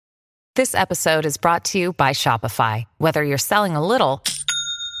This episode is brought to you by Shopify. Whether you're selling a little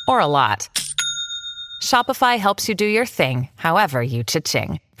or a lot, Shopify helps you do your thing, however you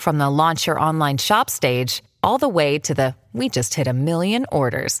cha-ching. From the launch your online shop stage, all the way to the we just hit 1 million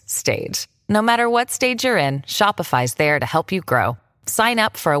orders stage. No matter what stage you're in, Shopify's there to help you grow. Sign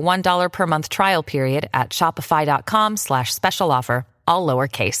up for a $1 per month trial period at shopify.com/special offer, all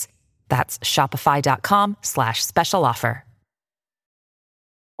lowercase. That's shopify.com/special offer.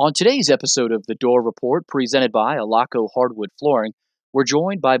 On today's episode of The Door Report, presented by Alaco Hardwood Flooring, we're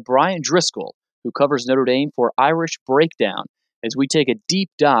joined by Bryan Driskell, who covers Notre Dame for Irish Breakdown, as we take a deep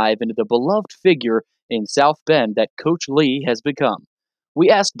dive into the beloved figure in South Bend that Coach Lea has become.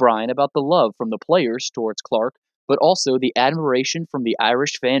 We asked Bryan about the love from the players towards Clark, but also the admiration from the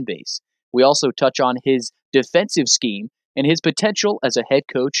Irish fan base. We also touch on his defensive scheme and his potential as a head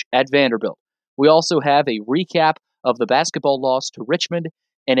coach at Vanderbilt. We also have a recap of the basketball loss to Richmond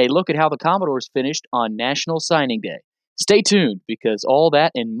and a look at how the Commodores finished on National Signing Day. Stay tuned, because all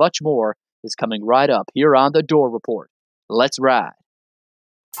that and much more is coming right up here on The Door Report. Let's ride.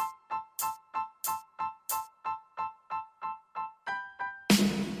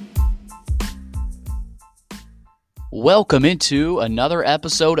 Welcome into another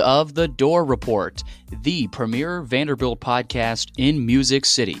episode of The Door Report, the premier Vanderbilt podcast in Music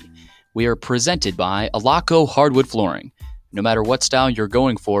City. We are presented by Alaco Hardwood Flooring. No matter what style you're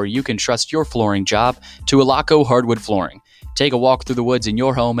going for, you can trust your flooring job to Alaco Hardwood Flooring. Take a walk through the woods in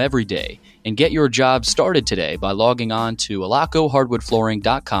your home every day and get your job started today by logging on to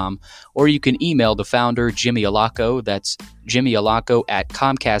alacohardwoodflooring.com, or you can email the founder, Jimmy Alaco. That's Jimmy Alaco at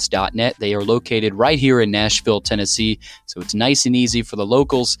comcast.net. They are located right here in Nashville, Tennessee, so it's nice and easy for the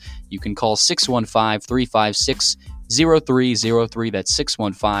locals. You can call 615-356-0303. That's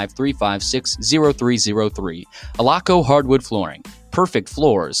 615-356-0303. Alaco Hardwood Flooring. Perfect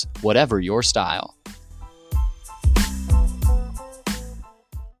floors, whatever your style.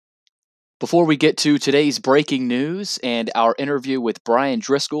 Before we get to today's breaking news and our interview with Bryan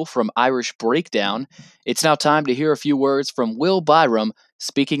Driskell from Irish Breakdown, it's now time to hear a few words from Will Byram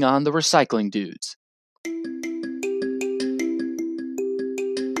speaking on the Recycling Dudes.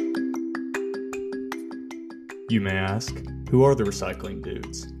 You may ask, who are the Recycling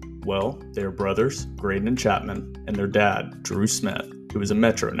Dudes? Well, they are brothers, Graydon and Chapman, and their dad, Drew Smith, who is a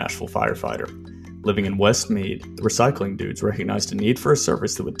Metro Nashville firefighter. Living in West Meade, the Recycling Dudes recognized a need for a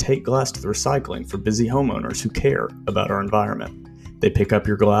service that would take glass to the recycling for busy homeowners who care about our environment. They pick up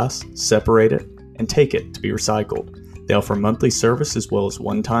your glass, separate it, and take it to be recycled. They offer monthly service as well as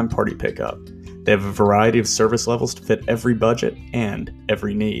one-time party pickup. They have a variety of service levels to fit every budget and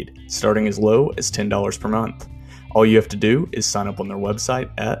every need, starting as low as $10 per month. All you have to do is sign up on their website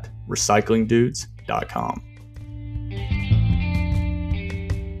at recyclingdudes.com.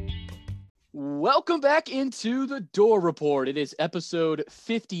 Welcome back into The Door Report. It is episode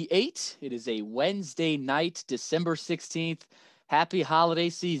 58. It is a Wednesday night, December 16th. Happy holiday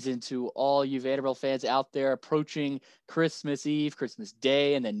season to all you Vanderbilt fans out there, approaching Christmas Eve, Christmas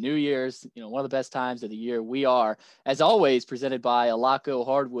Day, and then New Year's. You know, one of the best times of the year. We are, as always, presented by Alaco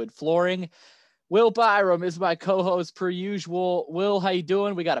Hardwood Flooring. Will Byram is my co-host per usual. Will, how you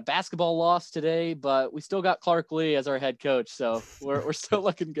doing? We got a basketball loss today, but we still got Clark Lea as our head coach, so we're still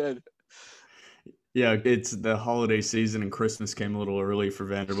looking good. Yeah, it's the holiday season and Christmas came a little early for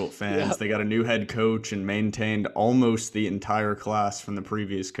Vanderbilt fans. Yeah. They got a new head coach and maintained almost the entire class from the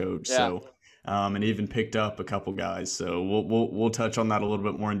previous coach. Yeah. So, and even picked up a couple guys. So we'll touch on that a little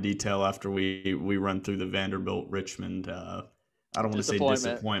bit more in detail after we run through the Vanderbilt Richmond. I don't want to say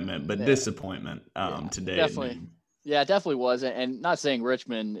disappointment, but disappointment today. Definitely. Yeah, it definitely was. And not saying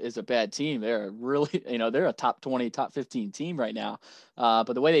Richmond is a bad team. They're really, they're a top 20, top 15 team right now.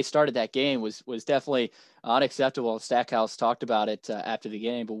 But the way they started that game was definitely unacceptable. Stackhouse talked about it after the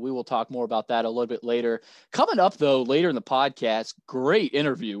game, but we will talk more about that a little bit later. Coming up, though, later in the podcast, great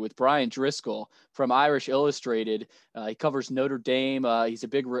interview with Bryan Driskell from Irish Illustrated. He covers Notre Dame. He's a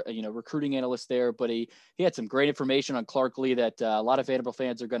big, recruiting analyst there, but he had some great information on Clark Lea that a lot of Vanderbilt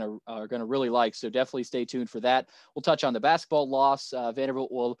fans are gonna really like. So definitely stay tuned for that. We'll touch on the basketball loss.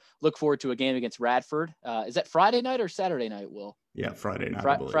 Vanderbilt will look forward to a game against Radford. Is that Friday night or Saturday night, Will? Yeah, Friday night.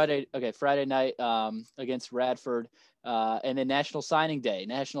 Friday. Okay, Friday night against Radford, and then National Signing Day.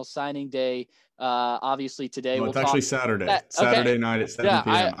 Obviously today. Well, it's actually Saturday. Saturday night at 7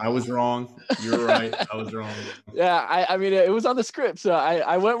 p.m. I was wrong. You're right. I was wrong. Yeah, I mean, it was on the script, so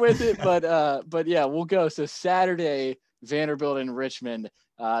I went with it. But yeah, we'll go. So Saturday, Vanderbilt and Richmond.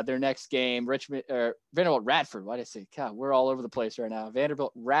 Their next game, Vanderbilt Radford. Why did I say? God, we're all over the place right now.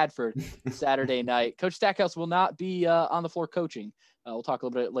 Vanderbilt Radford Saturday night. Coach Stackhouse will not be on the floor coaching We'll talk a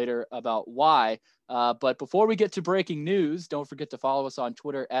little bit later about why. But before we get to breaking news, don't forget to follow us on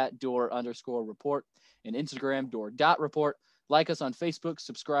Twitter at door_report and Instagram door.report. Like us on Facebook,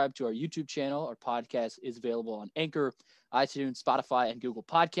 subscribe to our YouTube channel. Our podcast is available on Anchor, iTunes, Spotify, and Google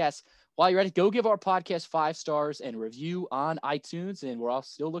Podcasts. While you're at it, go give our podcast 5 stars and review on iTunes. And we're all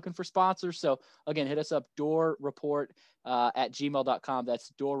still looking for sponsors. So again, hit us up, doorreport at gmail.com.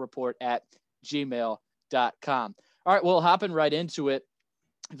 That's doorreport at gmail.com. All right, well, hopping right into it.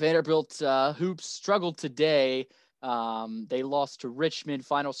 Vanderbilt hoops struggled today. They lost to Richmond,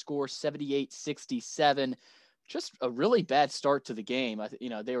 final score 78-67. Just a really bad start to the game.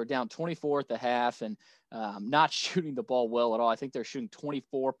 They were down 24 at the half and not shooting the ball well at all. I think they're shooting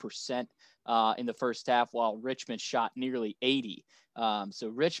 24% in the first half, while Richmond shot nearly 80. So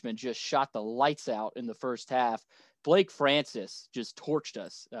Richmond just shot the lights out in the first half. Blake Francis just torched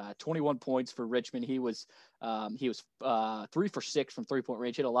us. 21 points for Richmond. He was 3 for 6 from 3-point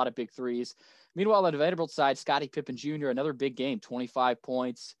range. Hit a lot of big threes. Meanwhile, on the Vanderbilt side, Scottie Pippen Jr., another big game, 25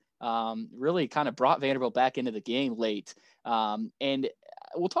 points. Really kind of brought Vanderbilt back into the game late. And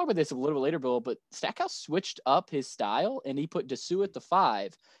we'll talk about this a little bit later, Bill, but Stackhouse switched up his style and he put Dessou at the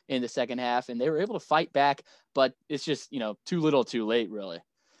 5 in the second half, and they were able to fight back, but it's just, too little too late, really.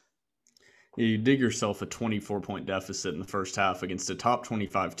 You dig yourself a 24-point deficit in the first half against a top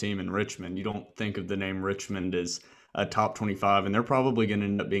 25 team in Richmond. You don't think of the name Richmond as a top 25, and they're probably going to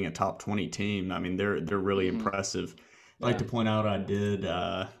end up being a top 20 team. I mean, they're really impressive. I'd like to point out I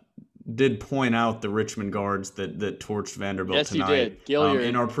did point out the Richmond guards that torched Vanderbilt tonight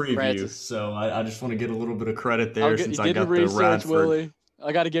in our preview. Francis. So I just want to get a little bit of credit there since I got research, the Radford. Willie.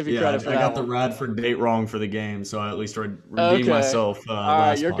 I got to give you credit for that. I got the Radford date wrong for the game, so I at least redeemed myself. All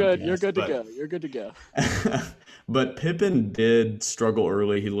right, you're podcast, good. You're good to go. You're good to go. But Pippen did struggle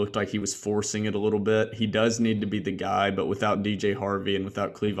early. He looked like he was forcing it a little bit. He does need to be the guy, but without DJ Harvey and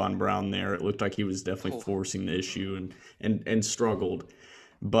without Cleavon Brown there, it looked like he was definitely forcing the issue and struggled.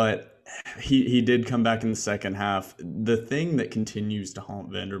 But he did come back in the second half. The thing that continues to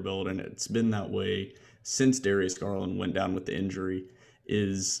haunt Vanderbilt, and it's been that way since Darius Garland went down with the injury,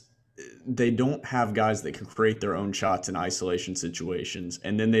 is they don't have guys that can create their own shots in isolation situations,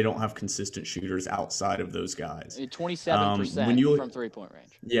 and then they don't have consistent shooters outside of those guys. 27% from 3-point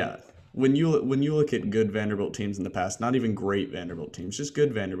range. Yeah. When you look at good Vanderbilt teams in the past, not even great Vanderbilt teams, just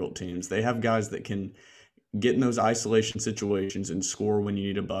good Vanderbilt teams, they have guys that can get in those isolation situations and score when you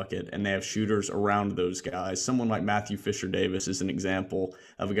need a bucket, and they have shooters around those guys. Someone like Matthew Fisher-Davis is an example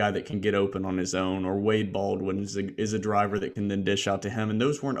of a guy that can get open on his own, or Wade Baldwin is a driver that can then dish out to him. And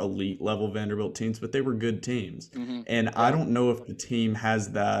those weren't elite-level Vanderbilt teams, but they were good teams. And I don't know if the team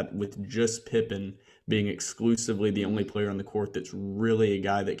has that with just Pippen being exclusively the only player on the court that's really a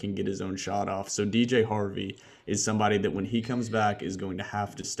guy that can get his own shot off. So DJ Harvey is somebody that when he comes back is going to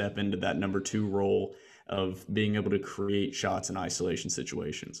have to step into that number 2 role of being able to create shots in isolation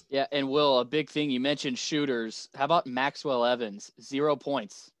situations. Yeah, and Will, a big thing, you mentioned shooters. How about Maxwell Evans? 0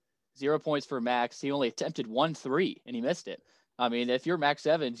 points. 0 points for Max. He only attempted 1 3, and he missed it. I mean, if you're Max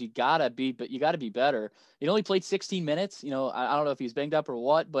Evans, you gotta be better. He only played 16 minutes. I don't know if he's banged up or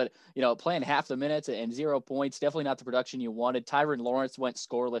what, but playing half the minutes and 0 points, definitely not the production you wanted. Tyron Lawrence went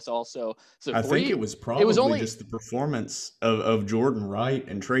scoreless also. So I think it was probably just the performance of Jordan Wright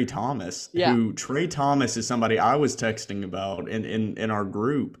and Trey Thomas. Yeah. Who Trey Thomas is somebody I was texting about in our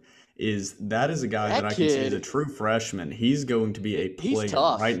group. Is a guy that I can say is a true freshman. He's going to be a player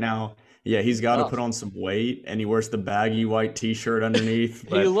right now. Yeah, he's got to put on some weight, and he wears the baggy white T-shirt underneath.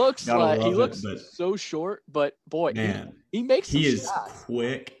 He looks so short, but boy, man, he makes some is shots.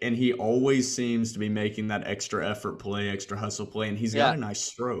 Quick, and he always seems to be making that extra effort play, extra hustle play, and he's got a nice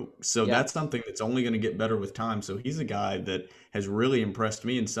stroke. So that's something that's only going to get better with time. So he's a guy that has really impressed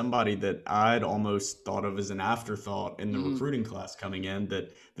me, and somebody that I'd almost thought of as an afterthought in the recruiting class coming in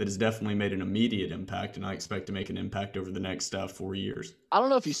that has definitely made an immediate impact, and I expect to make an impact over the next 4 years. I don't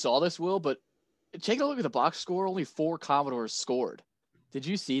know if you saw this, Will, but taking a look at the box score, only 4 Commodores scored. Did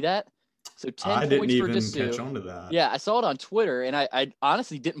you see that? So 10 I points didn't for even Dessou. catch on to that. Yeah, I saw it on Twitter, and I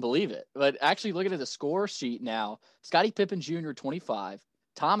honestly didn't believe it. But actually looking at the score sheet now, Scottie Pippen Jr., 25,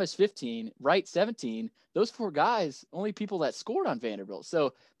 Thomas, 15, Wright, 17. Those 4 guys, only people that scored on Vanderbilt.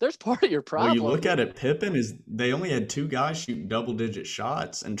 So there's part of your problem. Well, you look at it, Pippen they only had 2 guys shooting double-digit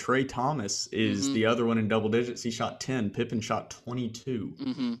shots, and Trey Thomas is the other one in double digits. He shot 10. Pippen shot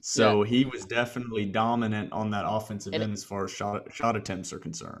 22. So he was definitely dominant on that offensive end as far as shot attempts are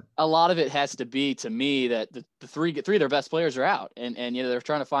concerned. A lot of it has to be, to me, that the three of their best players are out, and they're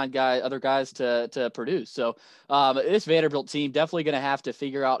trying to find other guys to produce. So this Vanderbilt team definitely going to have to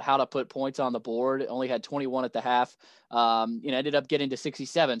figure out how to put points on the board. Only had 21 at the half. Ended up getting to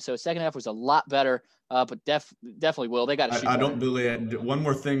 67. So second half was a lot better. But definitely will. They got to shoot I better. don't believe one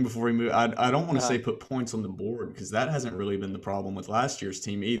more thing before we move. I don't want to say put points on the board because that hasn't really been the problem with last year's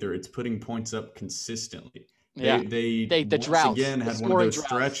team either. It's putting points up consistently. Yeah. They The once droughts, again the had one of scoring those droughts.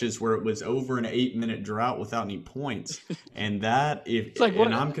 stretches where it was over an 8-minute drought without any points. And that It's like,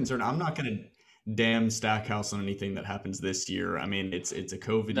 and I'm concerned, I'm not going to damn Stackhouse on anything that happens this year. I mean, it's a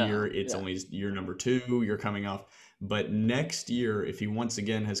COVID year. It's only year number 2. You're coming off. But next year, if he once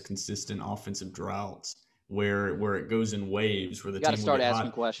again has consistent offensive droughts where it goes in waves, where the team will start get asking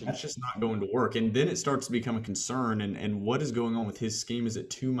hot, questions. that's just not going to work. And then it starts to become a concern. And what is going on with his scheme? Is it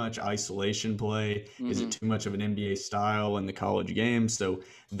too much isolation play? Is it too much of an NBA style in the college game? So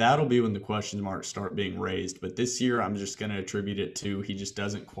that'll be when the question marks start being raised. But this year, I'm just going to attribute it to he just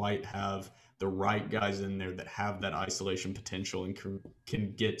doesn't quite have the right guys in there that have that isolation potential and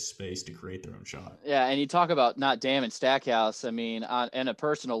can get space to create their own shot. Yeah, and you talk about not damning Stackhouse. I mean, on a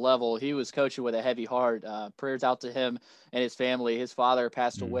personal level, he was coaching with a heavy heart. Prayers out to him and his family. His father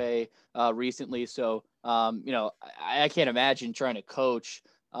passed away recently, so I can't imagine trying to coach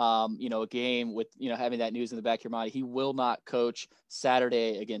a game with having that news in the back of your mind. He will not coach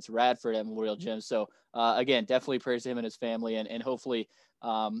Saturday against Radford at Memorial Gym. So again, definitely prayers to him and his family, and hopefully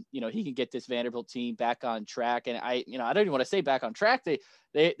he can get this Vanderbilt team back on track. And I don't even want to say back on track. They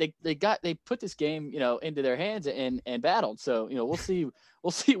put this game, into their hands and battled. So, we'll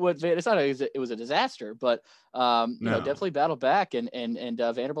see what it's not, it was a disaster, but definitely battled back and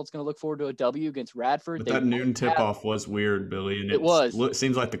Vanderbilt's going to look forward to a W against Radford. But that noon tip off was weird, Billy. And it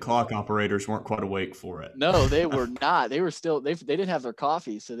seems like the clock operators weren't quite awake for it. No, they were not. They were still, they didn't have their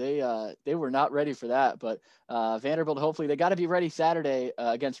coffee. So they were not ready for that, but Vanderbilt, hopefully they got to be ready Saturday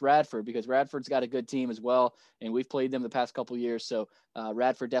against Radford because Radford's got a good team as well. And we've played them the past couple of years. So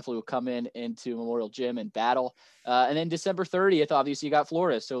Radford definitely will come into Memorial Gym and battle. And then December 30th, obviously you got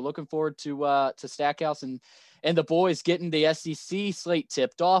Florida. So looking forward to Stackhouse and the boys getting the SEC slate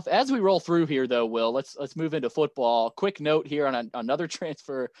tipped off. As we roll through here, though, Will, let's move into football. Quick note here on another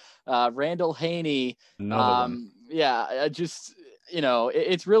transfer, Randall Haney.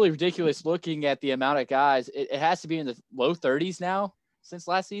 It's really ridiculous looking at the amount of guys. It has to be in the low 30s now since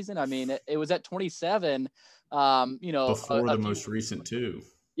last season. I mean, it was at 27. Before the most recent 2.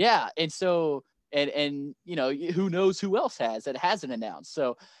 Yeah, and so. And who knows who else hasn't announced.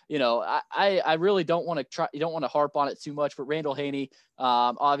 So, I really don't want to harp on it too much, but Randall Haney,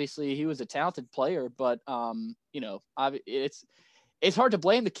 obviously he was a talented player, but, it's hard to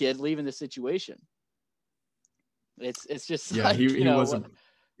blame the kid leaving the situation. It's just, he wasn't.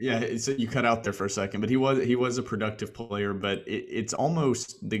 Yeah, you cut out there for a second, but he was a productive player. But it's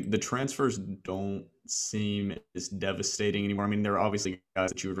almost the transfers don't seem as devastating anymore. I mean, there are obviously guys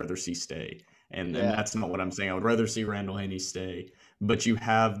that you would rather see stay, and that's not what I'm saying. I would rather see Randall Haney stay. But you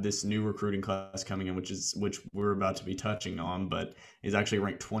have this new recruiting class coming in, which we're about to be touching on, but is actually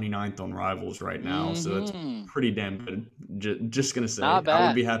ranked 29th on Rivals right now. So that's pretty damn good. Just going to say, I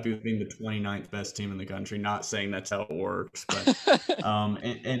would be happy with being the 29th best team in the country. Not saying that's how it works, but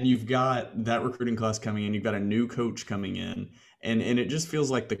and you've got that recruiting class coming in. You've got a new coach coming in, and it just feels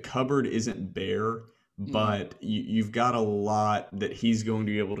like the cupboard isn't bare. But you've got a lot that he's going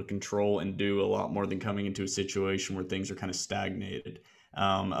to be able to control and do a lot more than coming into a situation where things are kind of stagnated.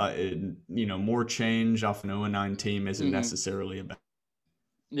 More change off an 0-9 team isn't necessarily a bad.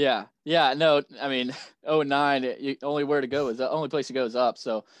 Yeah. No, I mean, 0-9, only place to go is up.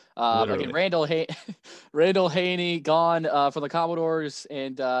 So, again, Randall Haney gone from the Commodores,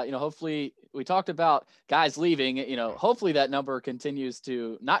 and hopefully we talked about guys leaving. Hopefully that number continues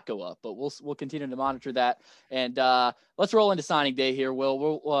to not go up, but we'll continue to monitor that. And let's roll into signing day here.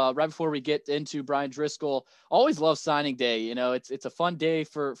 We'll right before we get into Bryan Driskell. Always love signing day. It's a fun day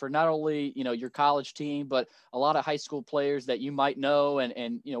for not only your college team, but a lot of high school players that you might know,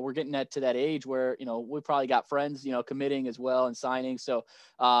 and we're getting to that age where we probably got friends committing as well and signing. So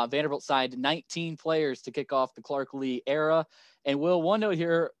Vanderbilt signed 19 players to kick off the Clark Lea era. And Will, one note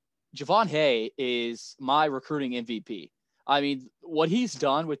here, Javon Hay is my recruiting MVP. I mean, what he's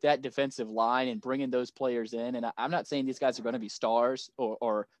done with that defensive line and bringing those players in, and I'm not saying these guys are going to be stars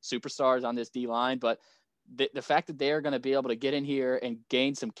or superstars on this D line, but the fact that they are going to be able to get in here and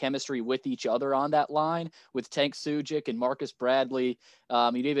gain some chemistry with each other on that line with Tank Sujic and Marcus Bradley.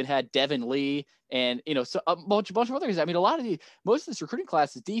 You even had Devin Lee and, so a bunch of other guys. I mean, most of this recruiting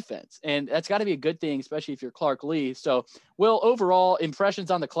class is defense, and that's got to be a good thing, especially if you're Clark Lea. So, Will, overall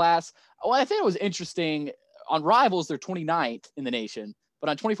impressions on the class. Well, I think it was interesting. On Rivals, they're 29th in the nation, but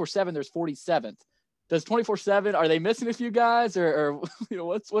on 24/7, there's 47th. does 24/7, are they missing a few guys or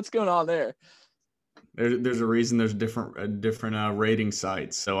what's going on there? There's a reason there's different rating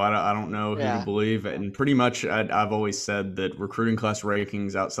sites, so I don't know who to Yeah. believe. And pretty much, I've always said that recruiting class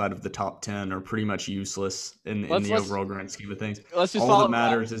rankings outside of the top 10 are pretty much useless in the overall grand scheme of things. Let's just All follow that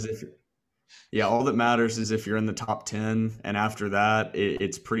matters is if all that matters is if you're in the top 10, and after that,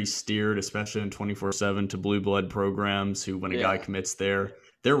 it's pretty steered, especially in 24/7, to blue blood programs who, when a guy commits there,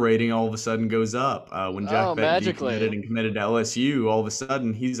 their rating all of a sudden goes up. When Jack Beck decommitted and committed to LSU, all of a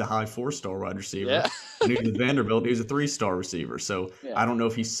sudden he's a high 4-star wide receiver. Yeah. When he was at Vanderbilt, he was a 3-star receiver. So I don't know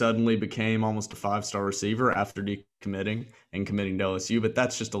if he suddenly became almost a 5-star receiver after decommitting and committing to LSU, but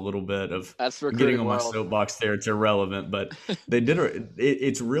that's just a little bit of getting on my soapbox there. It's irrelevant, but they did.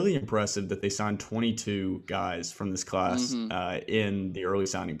 It's really impressive that they signed 22 guys from this class in the early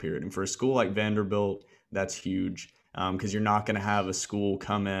signing period. And for a school like Vanderbilt, that's huge. Because you're not going to have a school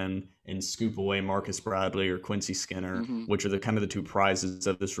come in and scoop away Marcus Bradley or Quincy Skinner, which are the kind of the two prizes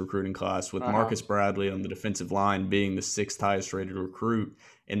of this recruiting class, with Marcus Bradley on the defensive line being the 6th highest rated recruit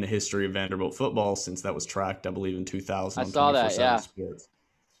in the history of Vanderbilt football, since that was tracked, I believe, in 2000 I saw that, yeah. Sports.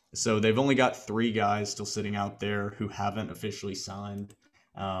 So they've only got 3 guys still sitting out there who haven't officially signed.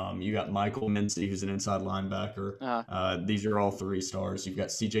 You got Michael Mincy, who's an inside linebacker. These are all 3 stars. You've got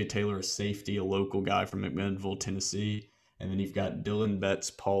CJ Taylor, a safety, a local guy from McMinnville, Tennessee. And then you've got Dylan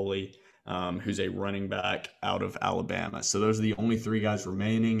Betts-Pauley, who's a running back out of Alabama. So those are the only 3 guys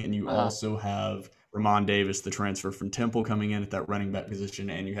remaining. And you also have Ramon Davis, the transfer from Temple, coming in at that running back position.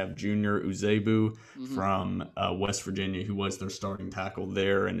 And you have Junior Uzebu from West Virginia, who was their starting tackle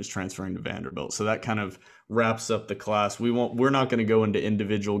there and is transferring to Vanderbilt. So that kind of wraps up the class. We're not going to go into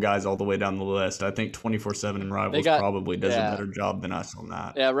individual guys all the way down the list. I think 24/7 and Rivals probably does a better job than us on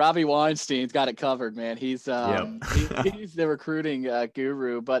that. Yeah, Robbie Weinstein's got it covered, man. He's he's the recruiting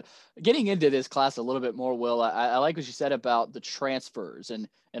guru. But getting into this class a little bit more, Will, I like what you said about the transfers, and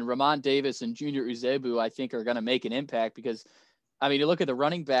Ramon Davis and Junior Uzebu, I think, are going to make an impact because, I mean, you look at the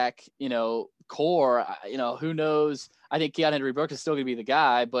running back, core, who knows? I think Keon Henry Brooks is still going to be the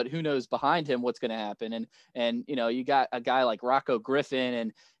guy, but who knows behind him what's going to happen? And you got a guy like Rocco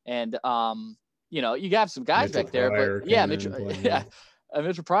Griffin and you got some guys Mitchell back there, Pryor but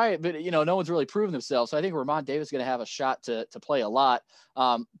Mitchell Pryor, but no one's really proven themselves. So I think Ramon Davis is going to have a shot to play a lot.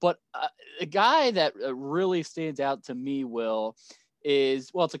 But a guy that really stands out to me, Will,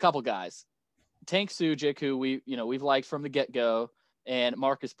 is, well, it's a couple guys. Tank Sujic, who we've liked from the get-go, and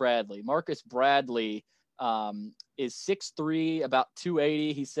Marcus Bradley. Marcus Bradley is 6'3", about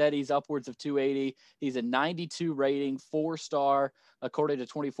 280. He said he's upwards of 280. He's a 92 rating, 4-star, according to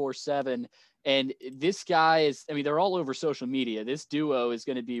 24/7. And this guy is, I mean, they're all over social media. This duo is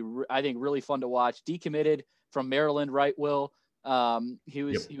going to be, I think, really fun to watch. Decommitted from Maryland, right, Will? He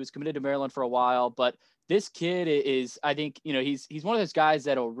was committed to Maryland for a while, but this kid is, I think, he's one of those guys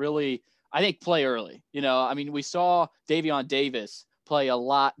that'll really, I think, play early. I mean, we saw Davion Davis play a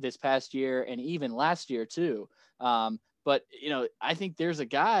lot this past year and even last year too. But I think there's a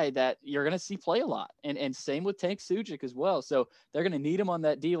guy that you're going to see play a lot, and same with Tank Sujic as well. So they're going to need him on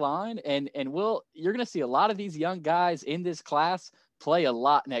that D line, and you're going to see a lot of these young guys in this class play a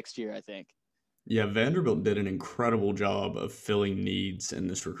lot next year, I think. Yeah, Vanderbilt did an incredible job of filling needs in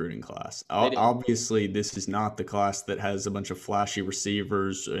this recruiting class. Obviously, this is not the class that has a bunch of flashy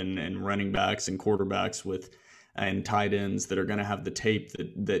receivers and running backs and quarterbacks and tight ends that are going to have the tape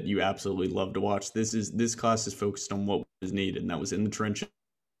that you absolutely love to watch. This class is focused on what was needed, and that was in the trenches.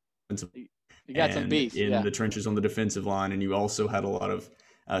 You got some beef in the trenches on the defensive line, and you also had a lot of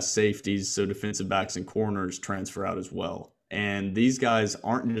safeties, so defensive backs and corners transfer out as well. And these guys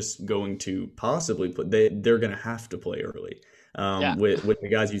aren't just going to possibly they're going to have to play early. With the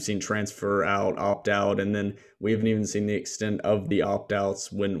guys you've seen transfer out, opt out, and then we haven't even seen the extent of the opt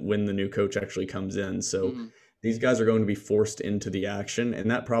outs when the new coach actually comes in. So these guys are going to be forced into the action, and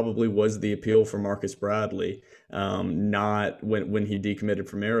that probably was the appeal for Marcus Bradley. Not when he decommitted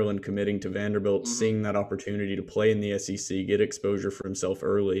from Maryland, committing to Vanderbilt, seeing that opportunity to play in the SEC, get exposure for himself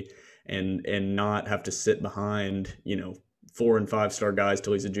early, and not have to sit behind 4- and 5-star guys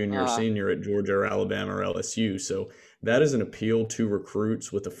till he's a junior or senior at Georgia or Alabama or LSU. So that is an appeal to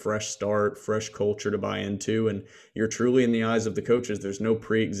recruits with a fresh start, fresh culture to buy into. And you're truly in the eyes of the coaches. There's no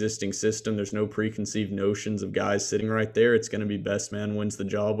pre-existing system. There's no preconceived notions of guys sitting right there. It's going to be best man wins the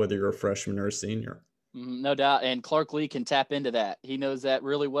job, whether you're a freshman or a senior. No doubt. And Clark Lea can tap into that. He knows that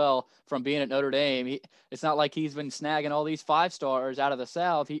really well from being at Notre Dame. It's not like he's been snagging all these 5-stars out of the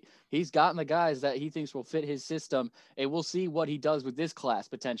South. He's gotten the guys that he thinks will fit his system, and we'll see what he does with this class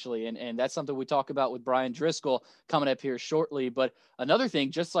potentially. And that's something we talk about with Bryan Driskell coming up here shortly. But another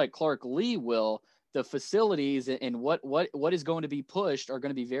thing, just like Clark Lea will, the facilities and what is going to be pushed are going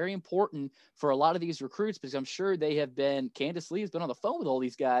to be very important for a lot of these recruits, because I'm sure Candace Lee has been on the phone with all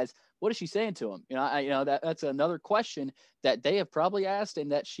these guys. What is she saying to them? That's another question that they have probably asked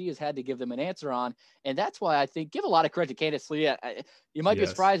and that she has had to give them an answer on. And that's why I think give a lot of credit to Candace Lee. You might be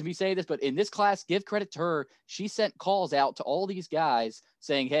surprised me saying this, but in this class, give credit to her. She sent calls out to all these guys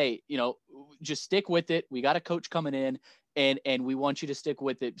saying, hey, just stick with it. We got a coach coming in. And we want you to stick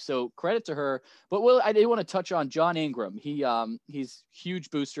with it. So credit to her. But I did want to touch on John Ingram. He's huge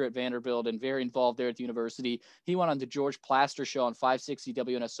booster at Vanderbilt and very involved there at the university. He went on the George Plaster show on 560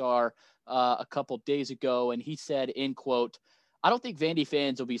 WNSR a couple days ago, and he said, in quote, "I don't think Vandy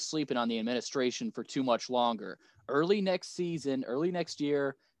fans will be sleeping on the administration for too much longer. Early next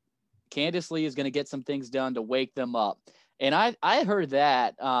year, Candace Lee is going to get some things done to wake them up." And I heard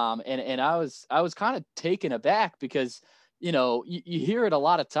that, and I was kind of taken aback because you hear it a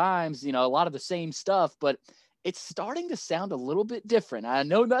lot of times, a lot of the same stuff, but it's starting to sound a little bit different. I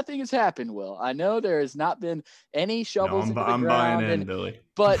know nothing has happened, Will. I know there has not been any shovels into the ground. I'm buying in, Billy.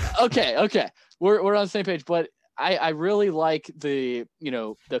 But okay. We're on the same page, but I really like the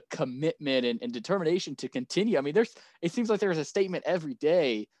commitment and determination to continue. I mean, it seems like there's a statement every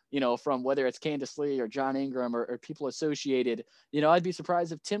day, from whether it's Candace Lee or John Ingram or people associated. I'd be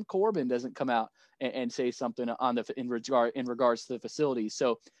surprised if Tim Corbin doesn't come out and say something in regards to the facilities.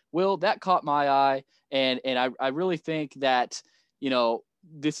 So, Will, that caught my eye, and I really think that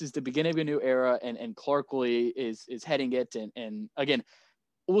this is the beginning of a new era, and Clark Lea is heading it, and again,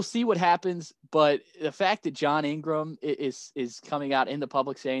 we'll see what happens, but the fact that John Ingram is coming out in the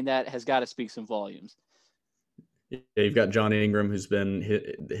public saying that has got to speak some volumes. Yeah, you've got John Ingram, who's been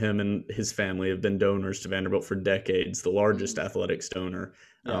him and his family have been donors to Vanderbilt for decades, the largest athletics donor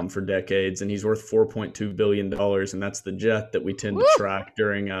for decades, and he's worth $4.2 billion, and that's the jet that we tend to track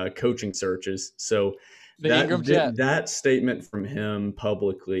during coaching searches. So that statement from him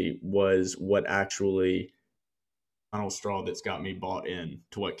publicly was what actually final straw that's got me bought in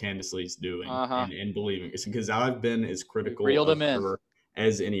to what Candace Lee's doing and believing. It's because I've been as critical of her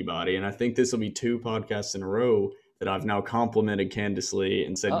as anybody, and I think this will be 2 podcasts in a row that I've now complimented Candace Lee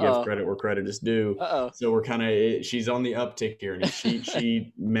and said give credit where credit is due. So we're she's on the uptick here, and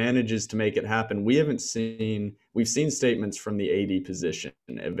she manages to make it happen. We've seen statements from the AD position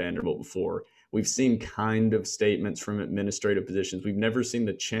at Vanderbilt before. We've seen kind of statements from administrative positions. We've never seen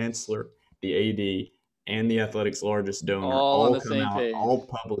the chancellor, the AD, and the athletics' largest donor all come out, all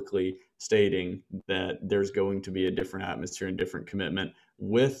publicly stating that there's going to be a different atmosphere and different commitment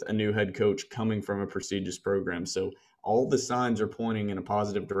with a new head coach coming from a prestigious program. So all the signs are pointing in a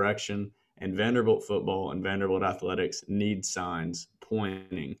positive direction, and Vanderbilt football and Vanderbilt athletics need signs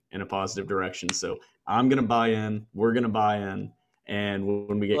pointing in a positive direction. So I'm going to buy in. We're going to buy in. And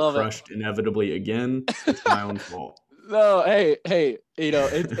when we get crushed inevitably again, it's my own fault. No, hey,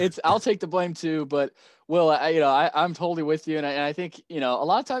 it's I'll take the blame too, but Will, I'm totally with you, and I think a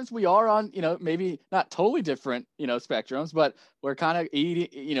lot of times we are on maybe not totally different spectrums, but we're kind of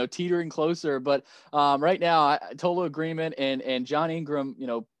teetering closer. But right now, total agreement, and John Ingram,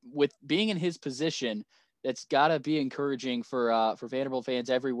 with being in his position, that's got to be encouraging for Vanderbilt fans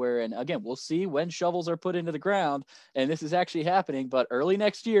everywhere. And again, we'll see when shovels are put into the ground, and this is actually happening. But early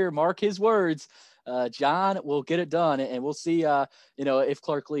next year, mark his words. John will get it done, and we'll see, if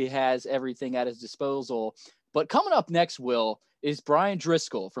Clark Lea has everything at his disposal. But coming up next, Will, is Bryan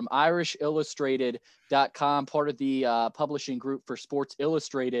Driskell from IrishIllustrated.com, part of the publishing group for Sports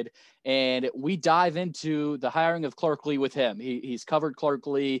Illustrated. And we dive into the hiring of Clark Lea with him. He's covered Clark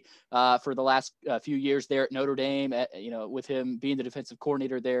Lea for the last few years there at Notre Dame, with him being the defensive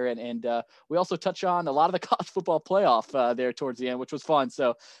coordinator there. And we also touch on a lot of the college football playoff there towards the end, which was fun.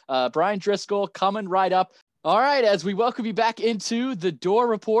 So Bryan Driskell coming right up. All right, as we welcome you back into the Door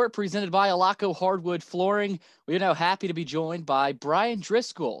Report presented by Alaco Hardwood Flooring, we are now happy to be joined by Bryan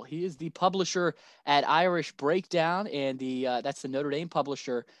Driskell. He is the publisher at Irish Breakdown, and that's the Notre Dame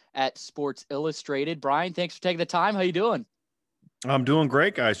publisher at Sports Illustrated. Bryan, thanks for taking the time. How you doing? I'm doing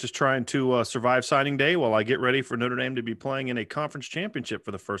great, guys. Just trying to survive signing day while I get ready for Notre Dame to be playing in a conference championship for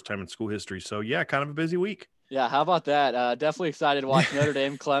the first time in school history. So, yeah, kind of a busy week. Yeah, how about that? Definitely excited to watch Notre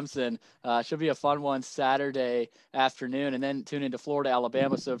Dame Clemson. Should be a fun one Saturday afternoon, and then tune into Florida,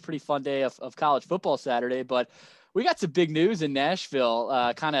 Alabama. So a pretty fun day of college football Saturday. But we got some big news in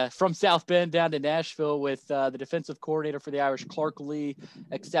Nashville, kind of from South Bend down to Nashville, with the defensive coordinator for the Irish, Clark Lea,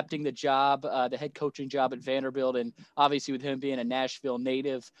 accepting the job, the head coaching job at Vanderbilt. And obviously with him being a Nashville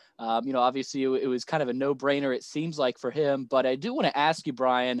native, obviously it was kind of a no-brainer, it seems like, for him. But I do want to ask you,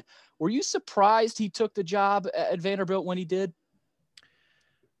 Bryan, were you surprised he took the job at Vanderbilt when he did?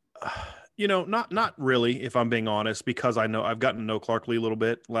 Not really, if I'm being honest, because I've gotten to know Clark Lea a little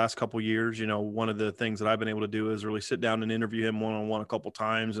bit last couple of years. One of the things that I've been able to do is really sit down and interview him one-on-one a couple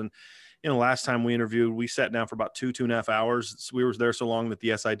times. And, last time we interviewed, we sat down for about 2.5 hours. So we were there so long that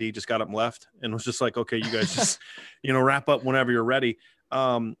the SID just got up and left and was just like, okay, you guys just, wrap up whenever you're ready.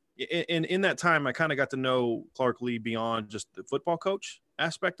 In that time, I kind of got to know Clark Lea beyond just the football coach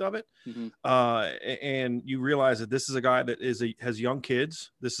aspect of it. Mm-hmm. And you realize that this is a guy that has young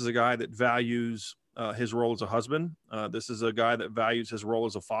kids. This is a guy that values his role as a husband. This is a guy that values his role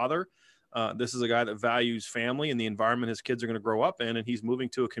as a father. This is a guy that values family and the environment his kids are going to grow up in. And he's moving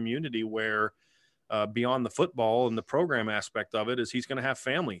to a community where beyond the football and the program aspect of it is he's going to have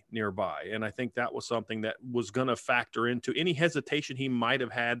family nearby. And I think that was something that was going to factor into any hesitation he might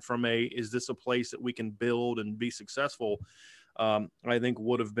have had from is this a place that we can build and be successful? I think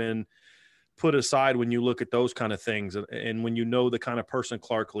would have been put aside when you look at those kind of things. And when the kind of person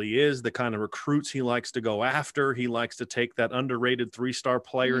Clark Lea is, the kind of recruits he likes to go after, he likes to take that underrated 3-star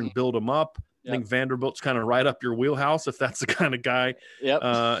player and build him up. Yep. I think Vanderbilt's kind of right up your wheelhouse if that's the kind of guy,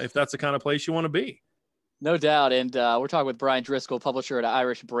 if that's the kind of place you want to be. No doubt. And we're talking with Bryan Driskell, publisher at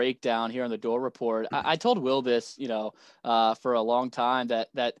Irish Breakdown here on the Door Report. I told Will this, for a long time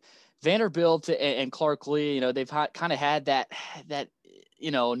that Vanderbilt and Clark Lea, they've kind of had that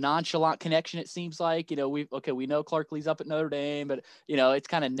nonchalant connection. It seems like, we know Clark Lea's up at Notre Dame, but it's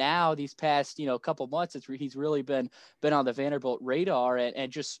kind of now these past, couple months, he's really been on the Vanderbilt radar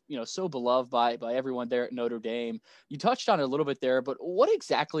and just, so beloved by everyone there at Notre Dame. You touched on it a little bit there, but what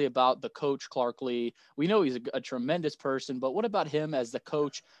exactly about the coach Clark Lea? We know he's a tremendous person, but what about him as the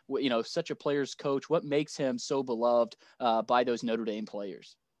coach, such a player's coach? What makes him so beloved by those Notre Dame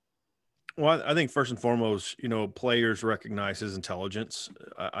players? Well, I think first and foremost, players recognize his intelligence.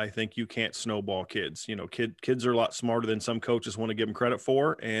 I think you can't snowball kids. Kids are a lot smarter than some coaches want to give them credit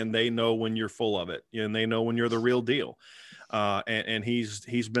for, and they know when you're full of it, and they know when you're the real deal. And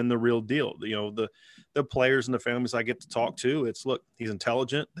he's been the real deal. The players and the families I get to talk to, look, he's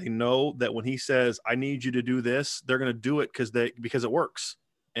intelligent. They know that when he says, I need you to do this, they're going to do it because it works.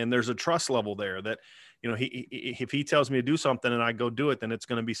 And there's a trust level there that, if he tells me to do something and I go do it, then it's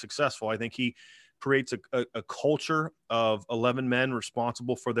going to be successful. I think he creates a culture of 11 men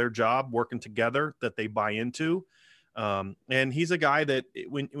responsible for their job, working together, that they buy into. And he's a guy that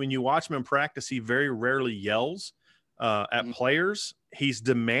when you watch him in practice, he very rarely yells at players. He's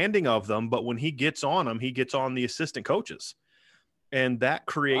demanding of them, but when he gets on them, he gets on the assistant coaches. And that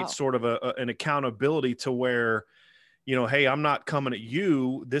creates sort of an accountability to where, hey, I'm not coming at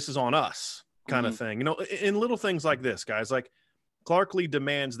you. This is on us. Kind of thing, in little things like this, guys, like Clark Lea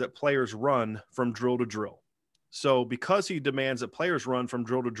demands that players run from drill to drill. So because he demands that players run from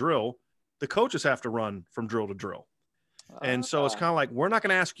drill to drill, the coaches have to run from drill to drill. And so it's kind of like, we're not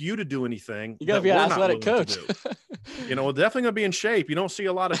going to ask you to do anything. You got to be an athletic coach. We're definitely going to be in shape. You don't see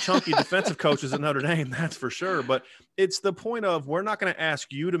a lot of chunky defensive coaches at Notre Dame, that's for sure. But it's the point of, we're not going to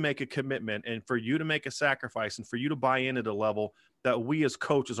ask you to make a commitment and for you to make a sacrifice and for you to buy in at a level that we as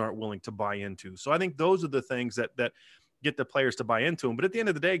coaches aren't willing to buy into. So I think those are the things that get the players to buy into them. But at the end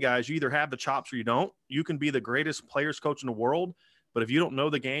of the day, guys, you either have the chops or you don't. You can be the greatest players coach in the world, but if you don't know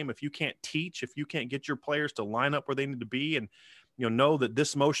the game, if you can't teach, if you can't get your players to line up where they need to be and know that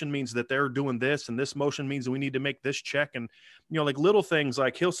this motion means that they're doing this and this motion means that we need to make this check. And, like little things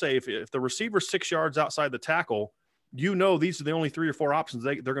like he'll say, if the receiver's 6 yards outside the tackle, these are the only 3 or 4 options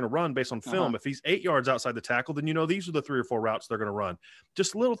they're going to run based on film. If he's 8 yards outside the tackle, then these are the 3 or 4 routes they're going to run.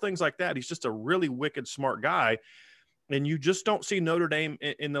 Just little things like that. He's just a really wicked, smart guy. And you just don't see Notre Dame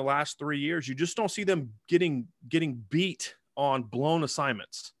in the last 3 years. You just don't see them getting beat on blown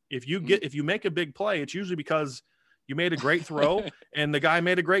assignments. If you make a big play, it's usually because you made a great throw and the guy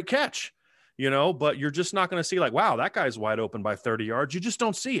made a great catch, but you're just not going to see like, wow, that guy's wide open by 30 yards. You just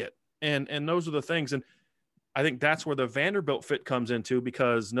don't see it. And those are the things. And I think that's where the Vanderbilt fit comes into,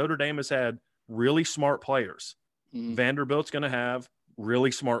 because Notre Dame has had really smart players. Vanderbilt's going to have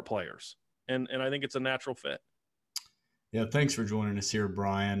really smart players. And I think it's a natural fit. Yeah, thanks for joining us here,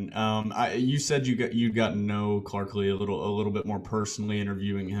 Bryan. You said you got to know Clark Lea a little bit more personally,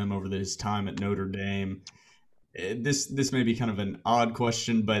 interviewing him over his time at Notre Dame. This may be kind of an odd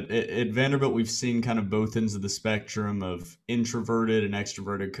question, but at Vanderbilt, we've seen kind of both ends of the spectrum of introverted and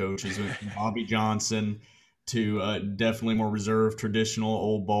extroverted coaches, with Bobby Johnson to definitely more reserved,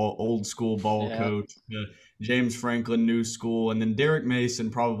 traditional old school ball coach. James Franklin, new school, and then Derek Mason,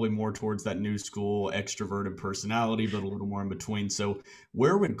 probably more towards that new school extroverted personality, but a little more in between. So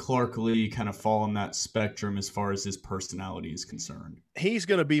where would Clark Lea kind of fall on that spectrum as far as his personality is concerned? He's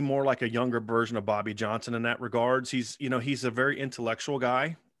going to be more like a younger version of Bobby Johnson in that regards. He's a very intellectual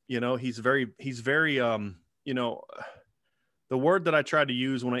guy. He's very, the word that I tried to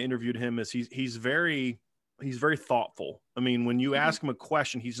use when I interviewed him is he's very thoughtful. I mean, when you ask him a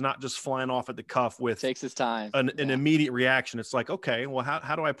question, he's not just flying off at the cuff with takes his time, an immediate reaction. It's like, okay, well,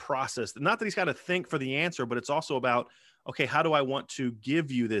 how do I process? Not that he's got to think for the answer, but it's also about, okay, how do I want to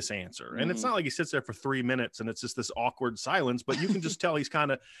give you this answer? And it's not like he sits there for 3 minutes and it's just this awkward silence, but you can just tell he's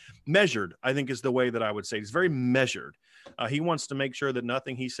kind of measured, I think is the way that I would say. He's very measured. He wants to make sure that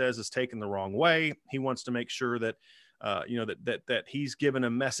nothing he says is taken the wrong way. He wants to make sure that, that he's given a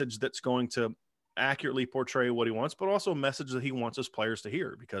message that's going to accurately portray what he wants, but also a message that he wants his players to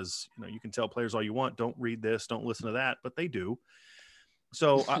hear, because, you can tell players all you want, don't read this, don't listen to that, but they do.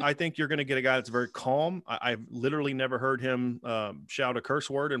 So I think you're going to get a guy that's very calm. I've literally never heard him shout a curse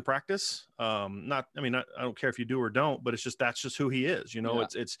word in practice. I don't care if you do or don't, but that's just who he is.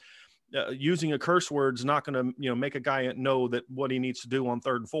 It's using a curse word is not going to, make a guy know that what he needs to do on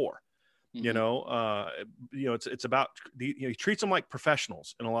 3rd and 4. It's about, he treats them like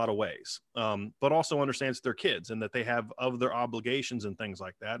professionals in a lot of ways, but also understands they're kids and that they have other obligations and things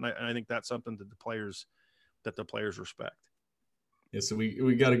like that. And I think that's something that the players respect. Yeah, so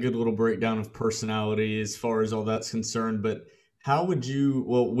we got a good little breakdown of personality as far as all that's concerned, but how would you,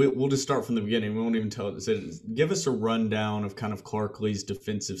 we'll just start from the beginning. We won't even tell it. Give us a rundown of kind of Clark Lea's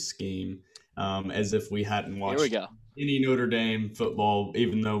defensive scheme, as if we hadn't watched any Notre Dame football,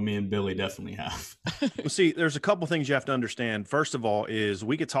 even though me and Billy definitely have. Well, see, there's a couple things you have to understand. First of all is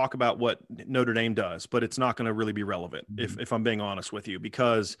we could talk about what Notre Dame does, but it's not going to really be relevant if I'm being honest with you,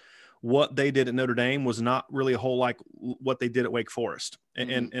 because what they did at Notre Dame was not really a whole like what they did at Wake Forest.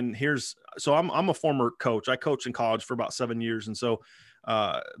 And so I'm a former coach. I coached in college for about 7 years. And so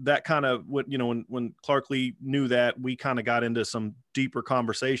that kind of when Clark Lea knew that, we kind of got into some deeper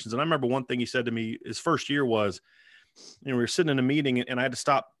conversations. And I remember one thing he said to me his first year was, we were sitting in a meeting and I had to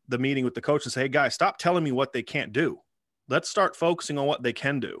stop the meeting with the coach and say, hey guys, stop telling me what they can't do. Let's start focusing on what they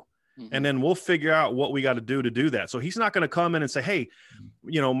can do. And then we'll figure out what we got to do that. So he's not going to come in and say, hey,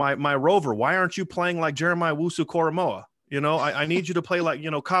 my rover, why aren't you playing like Jeremiah Wusu-Koramoah? I need you to play like,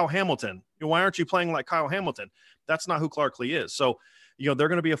 Kyle Hamilton. Why aren't you playing like Kyle Hamilton? That's not who Clark Lea is. So, they're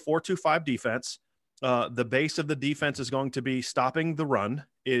going to be a 4-2-5 defense. The base of the defense is going to be stopping the run.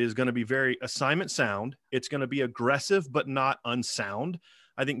 It is going to be very assignment sound. It's going to be aggressive, but not unsound.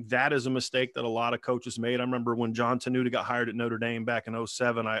 I think that is a mistake that a lot of coaches made. I remember when John Tenuta got hired at Notre Dame back in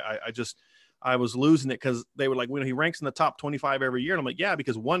 2007, I was losing it because they were like, he ranks in the top 25 every year. And I'm like, yeah,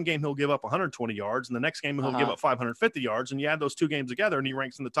 because one game he'll give up 120 yards and the next game he'll give up 550 yards. And you add those 2 games together and he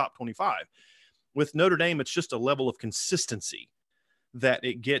ranks in the top 25. With Notre Dame, it's just a level of consistency that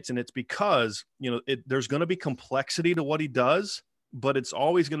it gets. And it's because, there's going to be complexity to what he does, but it's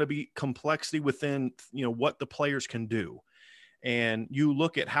always going to be complexity within, what the players can do. And you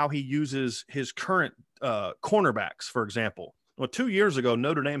look at how he uses his current cornerbacks, for example. Well, 2 years ago,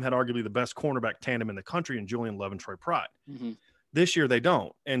 Notre Dame had arguably the best cornerback tandem in the country in Julian Love and Troy Pride. This year, they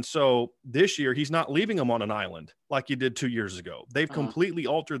don't. And so this year, he's not leaving them on an island like he did 2 years ago. They've completely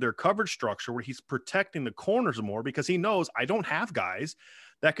altered their coverage structure where he's protecting the corners more because he knows I don't have guys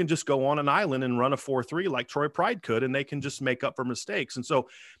that can just go on an island and run a 4-3 like Troy Pride could, and they can just make up for mistakes. And so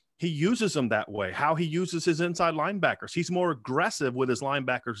he uses them that way. How he uses his inside linebackers. He's more aggressive with his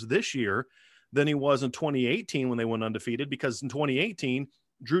linebackers this year than he was in 2018 when they went undefeated, because in 2018,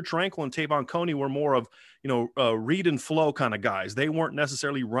 Drew Tranquil and Tavon Coney were more of, read and flow kind of guys. They weren't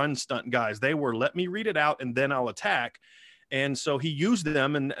necessarily run stunt guys. They were, let me read it out and then I'll attack. And so he used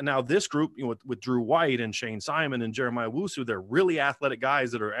them. And now this group, with Drew White and Shane Simon and Jeremiah Wusu, they're really athletic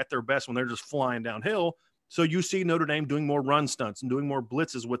guys that are at their best when they're just flying downhill. So you see Notre Dame doing more run stunts and doing more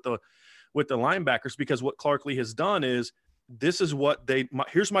blitzes with the linebackers, because what Clark Lea has done is, this is what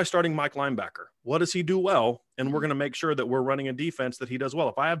here's my starting Mike linebacker. What does he do well? And we're going to make sure that we're running a defense that he does well.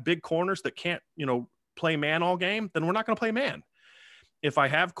 If I have big corners that can't, play man all game, then we're not going to play man. If I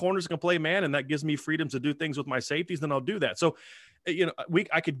have corners that can play man and that gives me freedom to do things with my safeties, then I'll do that. So,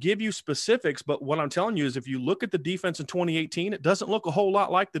 I could give you specifics, but what I'm telling you is if you look at the defense in 2018, it doesn't look a whole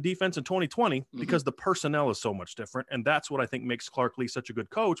lot like the defense in 2020 because the personnel is so much different. And that's what I think makes Clark Lea such a good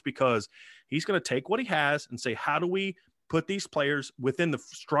coach, because he's going to take what he has and say, how do we put these players within the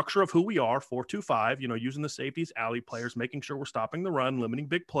structure of who we are, 4-2-5, using the safeties, alley players, making sure we're stopping the run, limiting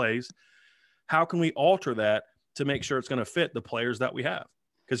big plays. How can we alter that to make sure it's going to fit the players that we have?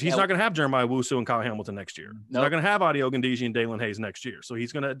 Because he's not going to have Jeremiah Wusu and Kyle Hamilton next year. He's not going to have Adi Ogundeji and Dalen Hayes next year. So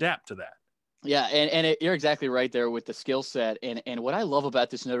he's going to adapt to that. Yeah, and you're exactly right there with the skill set. And what I love about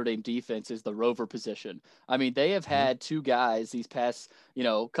this Notre Dame defense is the rover position. I mean, they have had 2 guys these past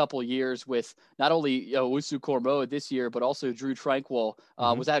a couple years with not only Owusu Cormoa this year, but also Drew Tranquil.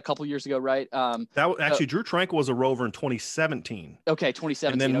 Was that a couple years ago, right? That was actually Drew Tranquil was a Rover in 2017. Okay,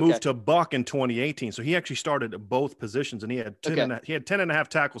 2017, and then moved to Buck in 2018. So he actually started at both positions, and he had 10 and a half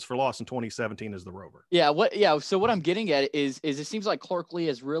tackles for loss in 2017 as the Rover. Yeah. So what I'm getting at is it seems like Clark Lea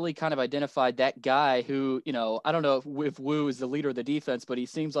has really kind of identified that guy who, I don't know if Wu is the leader of the defense, but he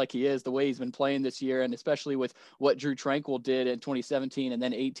seems like he is, the way he's been playing this year, and especially with what Drew Tranquil did in 2017 and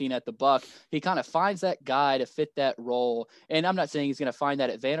then 18 at the Buck. He kind of finds that guy to fit that role. And I'm not saying he's going to find that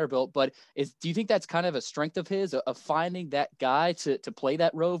at Vanderbilt, but do you think that's kind of a strength of his, of finding that guy to play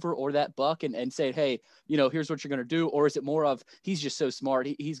that Rover or that Buck and say, hey, here's what you're going to do? Or is it more of he's just so smart,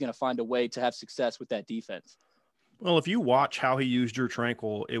 he's going to find a way to have success with that defense? Well, if you watch how he used Drew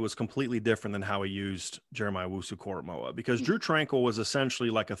Tranquil, it was completely different than how he used Jeremiah Owusu-Koramoah, because Drew Tranquil was essentially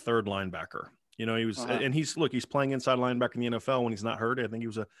like a third linebacker. He was, and he's playing inside linebacker in the NFL when he's not hurt. I think he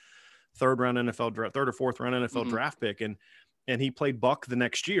was a third or fourth round NFL draft pick. And he played Buck the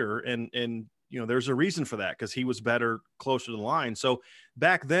next year. And there's a reason for that, because he was better closer to the line. So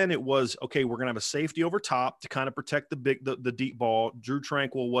back then it was, okay, we're going to have a safety over top to kind of protect the deep ball. Drew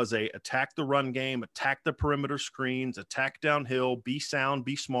Tranquil was attack the run game, attack the perimeter screens, attack downhill, be sound,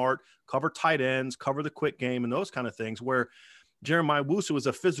 be smart, cover tight ends, cover the quick game, and those kind of things, where Jeremiah Owusu was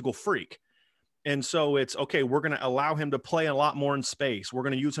a physical freak. And so it's, okay, we're going to allow him to play a lot more in space. We're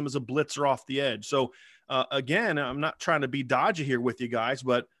going to use him as a blitzer off the edge. So again, I'm not trying to be dodgy here with you guys,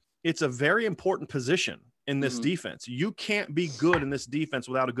 but it's a very important position in this defense. You can't be good in this defense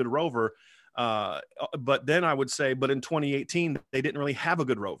without a good Rover. But then I would say, but in 2018, they didn't really have a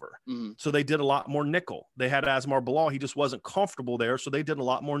good Rover. So they did a lot more nickel. They had Asmar Bilal. He just wasn't comfortable there. So they did a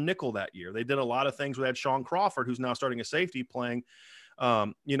lot more nickel that year. They did a lot of things. We had Sean Crawford, who's now starting a safety, playing,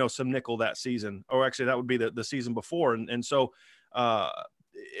 some nickel that season, or actually that would be the season before. And so,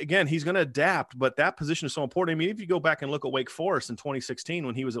 again, he's going to adapt, but that position is so important. I mean, if you go back and look at Wake Forest in 2016,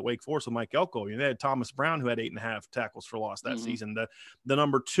 when he was at Wake Forest with Mike Elko, they had Thomas Brown, who had 8.5 tackles for loss that season. The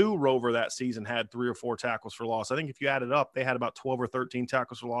number 2 Rover that season had 3 or 4 tackles for loss. I think if you add it up, they had about 12 or 13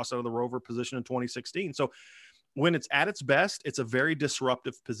 tackles for loss out of the Rover position in 2016. So when it's at its best, it's a very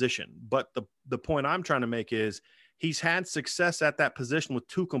disruptive position. But the point I'm trying to make is he's had success at that position with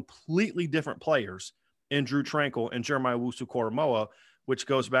 2 completely different players in Drew Tranquil and Jeremiah Owusu-Koramoah, which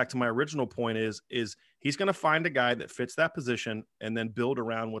goes back to my original point is he's going to find a guy that fits that position and then build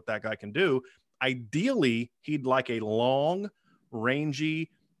around what that guy can do. Ideally, he'd like a long,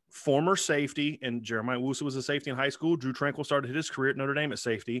 rangy former safety, and Jeremiah Owusu was a safety in high school. Drew Tranquil started his career at Notre Dame at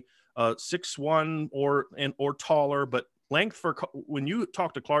safety, 6'1" or taller, but length when you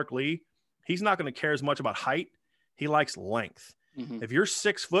talk to Clark Lea, he's not going to care as much about height. He likes length. If you're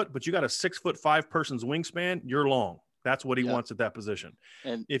 6 foot, but you got a 6'5" person's wingspan, you're long. That's what he wants at that position.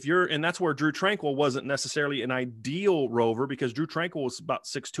 And that's where Drew Tranquil wasn't necessarily an ideal Rover, because Drew Tranquil was about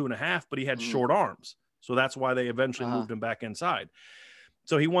 6'2.5", but he had short arms. So that's why they eventually moved him back inside.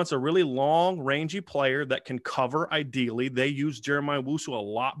 So he wants a really long, rangy player that can cover. Ideally, they use Jeremiah Owusu a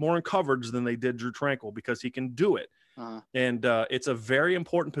lot more in coverage than they did Drew Tranquil, because he can do it. And it's a very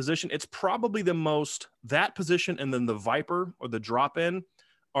important position. It's probably that position, and then the Viper or the drop in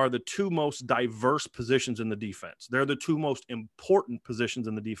are the 2 most diverse positions in the defense. They're the 2 most important positions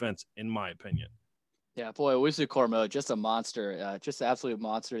in the defense, in my opinion. Yeah, boy, Owusu-Koramoah, just a monster, just an absolute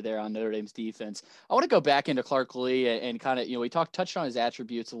monster there on Notre Dame's defense. I want to go back into Clark Lea and kind of, we touched on his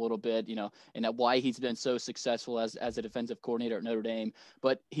attributes a little bit, and why he's been so successful as a defensive coordinator at Notre Dame.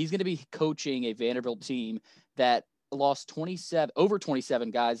 But he's going to be coaching a Vanderbilt team that lost over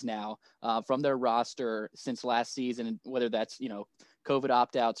 27 guys now from their roster since last season, and whether that's, COVID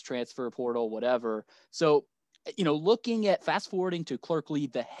opt-outs, transfer portal, whatever. So, looking at fast forwarding to Clark Lea,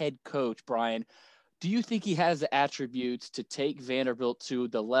 the head coach, Bryan, do you think he has the attributes to take Vanderbilt to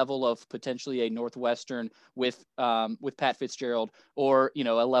the level of potentially a Northwestern with Pat Fitzgerald, or, a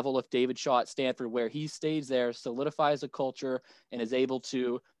level of David Shaw at Stanford, where he stays there, solidifies a culture, and is able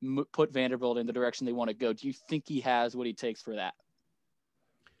to put Vanderbilt in the direction they want to go? Do you think he has what he takes for that?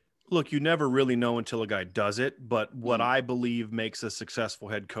 Look, you never really know until a guy does it, but what I believe makes a successful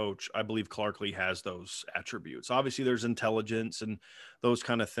head coach, I believe Clark Lea has those attributes. Obviously, there's intelligence and those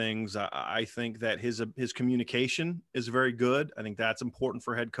kind of things. I think that his communication is very good. I think that's important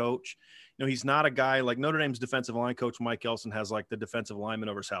for a head coach. He's not a guy like Notre Dame's defensive line coach, Mike Elson, has like the defensive lineman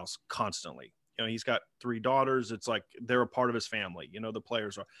over his house constantly. He's got 3 daughters. It's like they're a part of his family. The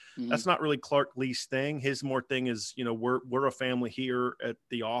players are. That's not really Clark Lea's thing. His more thing is, we're a family here at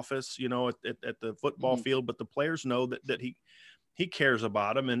the office, at the football field, but the players know that he cares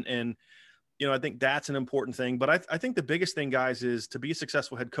about them. And I think that's an important thing. But I think the biggest thing, guys, is to be a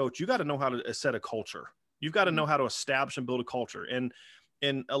successful head coach, you got to know how to set a culture. You've got to know how to establish and build a culture.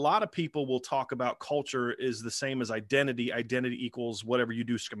 And a lot of people will talk about culture is the same as identity. Identity equals whatever you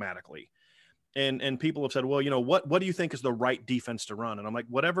do schematically. And people have said, well, what do you think is the right defense to run? And I'm like,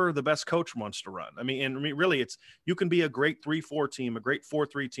 whatever the best coach wants to run. I mean, really, you can be a great 3-4 team, a great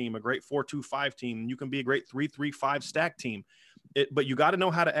 4-3 team, a great 4-2-5 team. And you can be a great 3-3-5 stack team. But you got to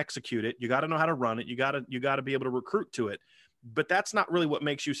know how to execute it. You got to know how to run it. You got to be able to recruit to it. But that's not really what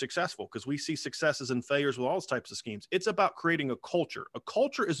makes you successful, because we see successes and failures with all types of schemes. It's about creating a culture. A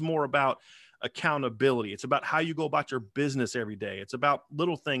culture is more about accountability. It's about how you go about your business every day. It's about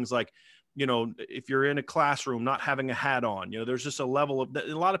little things like, if you're in a classroom, not having a hat on, there's just a level of,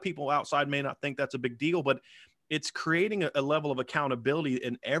 a lot of people outside may not think that's a big deal, but it's creating a level of accountability,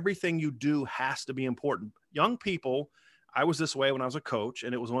 and everything you do has to be important. Young people, I was this way when I was a coach,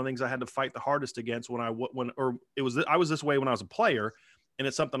 and it was one of the things I had to fight the hardest against I was this way when I was a player. And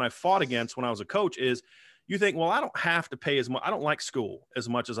it's something I fought against when I was a coach is, you think, well, I don't have to pay as much. I don't like school as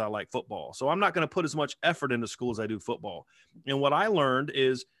much as I like football. So I'm not going to put as much effort into school as I do football. And what I learned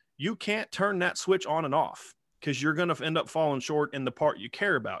is, you can't turn that switch on and off, because you're going to end up falling short in the part you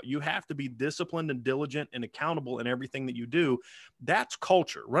care about. You have to be disciplined and diligent and accountable in everything that you do. That's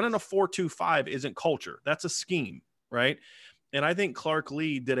culture. Running a 4-2-5 isn't culture. That's a scheme, right? And I think Clark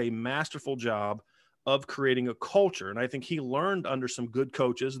Lea did a masterful job of creating a culture. And I think he learned under some good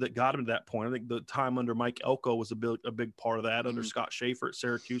coaches that got him to that point. I think the time under Mike Elko was a big part of that, under Scott Schaefer at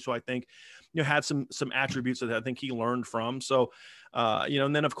Syracuse. So I think, had some attributes that I think he learned from. So,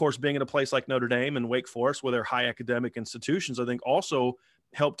 and then of course, being at a place like Notre Dame and Wake Forest, where they're high academic institutions, I think also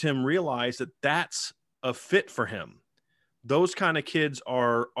helped him realize that that's a fit for him. Those kind of kids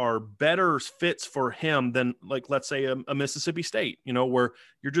are better fits for him than, like, let's say a Mississippi State, where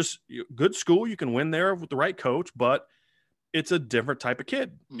you're just good school. You can win there with the right coach, but it's a different type of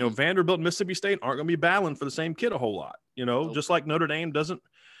kid. Vanderbilt and Mississippi State aren't going to be battling for the same kid a whole lot, just like Notre Dame doesn't,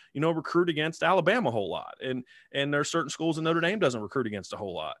 recruit against Alabama a whole lot. And there are certain schools that Notre Dame doesn't recruit against a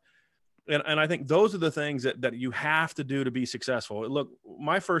whole lot. And I think those are the things that you have to do to be successful. Look,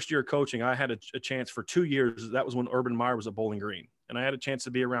 my first year of coaching, I had a chance for 2 years. That was when Urban Meyer was at Bowling Green. And I had a chance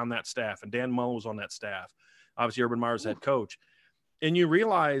to be around that staff. And Dan Mullen was on that staff. Obviously, Urban Meyer's head coach. And you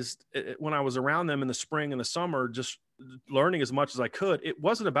realized when I was around them in the spring and the summer, just learning as much as I could, it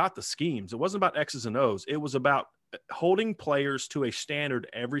wasn't about the schemes. It wasn't about X's and O's. It was about holding players to a standard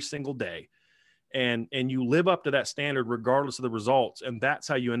every single day. And you live up to that standard regardless of the results. And that's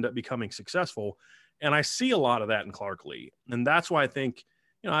how you end up becoming successful. And I see a lot of that in Clark Lea. And that's why I think,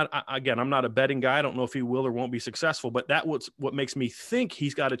 again, I'm not a betting guy. I don't know if he will or won't be successful, but that's what makes me think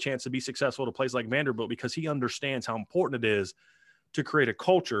he's got a chance to be successful at a place like Vanderbilt, because he understands how important it is to create a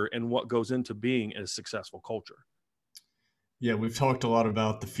culture and what goes into being a successful culture. Yeah, we've talked a lot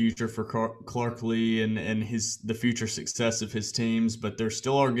about the future for Clark Lea and the future success of his teams, but there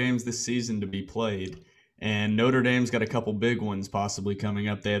still are games this season to be played. And Notre Dame's got a couple big ones possibly coming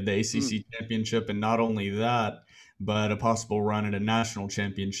up. They have the ACC championship, and not only that, but a possible run at a national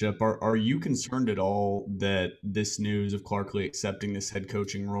championship. Are you concerned at all that this news of Clark Lea accepting this head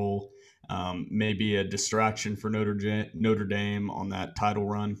coaching role may be a distraction for Notre Dame on that title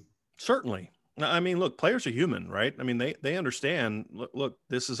run? Certainly. I mean, look, players are human, right? I mean, they understand, look,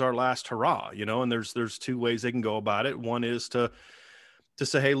 this is our last hurrah, and there's two ways they can go about it. One is to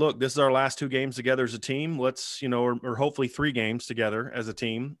say, hey, look, this is our last 2 games together as a team. Let's, or hopefully 3 games together as a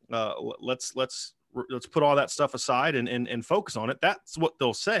team. Let's put all that stuff aside and focus on it. That's what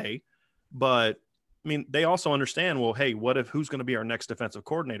they'll say. But I mean, they also understand, well, hey, who's going to be our next defensive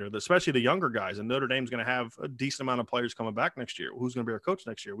coordinator, especially the younger guys, and Notre Dame's going to have a decent amount of players coming back next year. Who's going to be our coach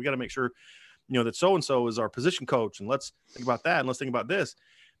next year? We got to make sure, that so-and-so is our position coach, and let's think about that. And let's think about this,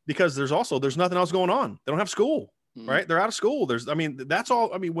 because there's nothing else going on. They don't have school, right? They're out of school. That's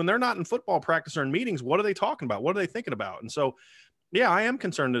all. I mean, when they're not in football practice or in meetings, what are they talking about? What are they thinking about? And so, yeah, I am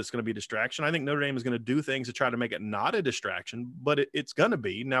concerned that it's going to be a distraction. I think Notre Dame is going to do things to try to make it not a distraction, but it's going to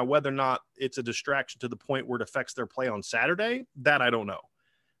be. Now, whether or not it's a distraction to the point where it affects their play on Saturday, that I don't know.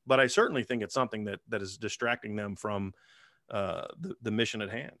 But I certainly think it's something that is distracting them from the mission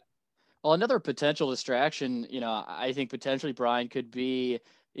at hand. Well, another potential distraction, I think potentially, Bryan, could be,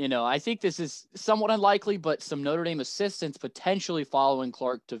 I think this is somewhat unlikely, but some Notre Dame assistants potentially following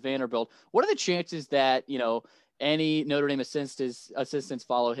Clark to Vanderbilt. What are the chances that, any Notre Dame assistants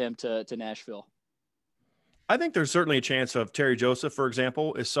follow him to Nashville? I think there's certainly a chance of Terry Joseph, for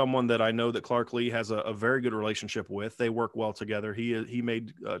example, is someone that I know that Clark Lea has a very good relationship with. They work well together. He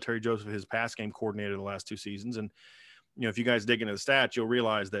made Terry Joseph his pass game coordinator the last 2 seasons. And, if you guys dig into the stats, you'll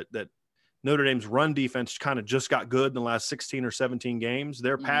realize that Notre Dame's run defense kind of just got good in the last 16 or 17 games.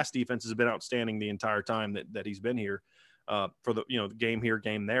 Their pass defense has been outstanding the entire time that he's been here for the game here,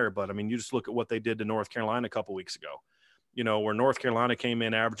 game there. But I mean, you just look at what they did to North Carolina a couple weeks ago. Where North Carolina came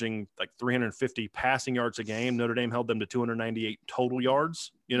in averaging like 350 passing yards a game. Notre Dame held them to 298 total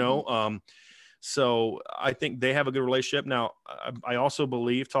yards. So I think they have a good relationship. Now, I also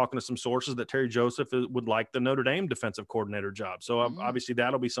believe, talking to some sources, that Terry Joseph would like the Notre Dame defensive coordinator job. So obviously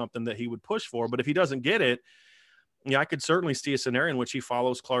that'll be something that he would push for. But if he doesn't get it, I could certainly see a scenario in which he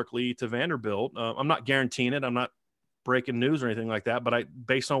follows Clark Lea to Vanderbilt. I'm not guaranteeing it. I'm not breaking news or anything like that. But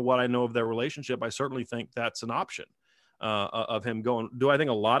based on what I know of their relationship, I certainly think that's an option of him going. Do I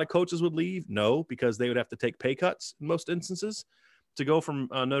think a lot of coaches would leave? No, because they would have to take pay cuts in most instances to go from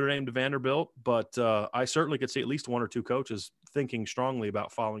Notre Dame to Vanderbilt. But I certainly could see at least one or two coaches thinking strongly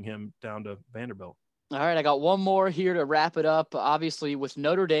about following him down to Vanderbilt. All right, I got one more here to wrap it up. Obviously, with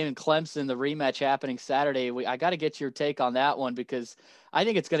Notre Dame and Clemson, the rematch happening Saturday, I got to get your take on that one, because I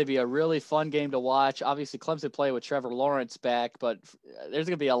think it's going to be a really fun game to watch. Obviously, Clemson play with Trevor Lawrence back, but there's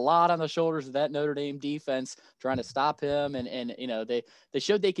going to be a lot on the shoulders of that Notre Dame defense trying to stop him. And they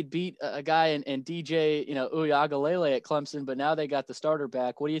showed they could beat a guy and DJ, Uiagalelei at Clemson, but now they got the starter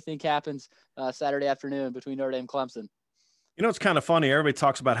back. What do you think happens Saturday afternoon between Notre Dame and Clemson? It's kind of funny. Everybody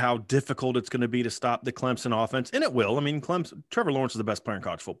talks about how difficult it's going to be to stop the Clemson offense, and it will. I mean, Trevor Lawrence is the best player in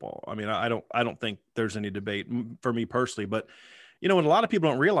college football. I mean, I don't think there's any debate for me personally. But what a lot of people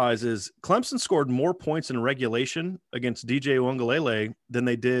don't realize is Clemson scored more points in regulation against DJ Uiagalelei than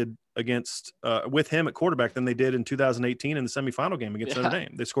they did against with him at quarterback than they did in 2018 in the semifinal game against Notre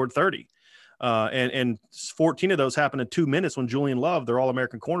Dame. They scored 30. And 14 of those happened in 2 minutes when Julian Love, their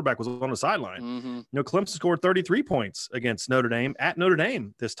All-American cornerback, was on the sideline. Clemson scored 33 points against Notre Dame at Notre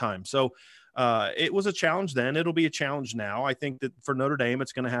Dame this time. So it was a challenge then. It'll be a challenge now. I think that for Notre Dame,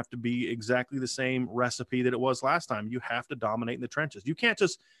 it's going to have to be exactly the same recipe that it was last time. You have to dominate in the trenches. You can't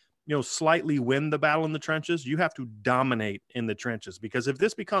just slightly win the battle in the trenches. You have to dominate in the trenches, because if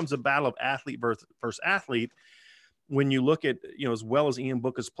this becomes a battle of athlete versus athlete, when you look at, as well as Ian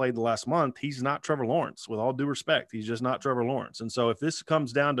Book has played the last month, he's not Trevor Lawrence, with all due respect. He's just not Trevor Lawrence. And so if this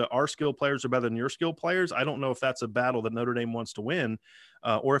comes down to our skill players are better than your skill players, I don't know if that's a battle that Notre Dame wants to win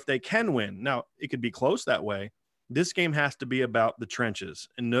or if they can win. Now, it could be close that way. This game has to be about the trenches,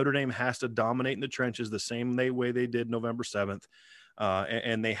 and Notre Dame has to dominate in the trenches the same way they did November 7th.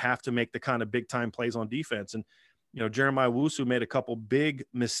 And they have to make the kind of big time plays on defense. And Jeremiah Wusu made a couple big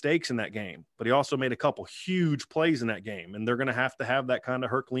mistakes in that game, but he also made a couple huge plays in that game. And they're going to have that kind of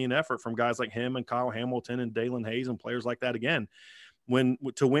Herculean effort from guys like him and Kyle Hamilton and Dalen Hayes and players like that again.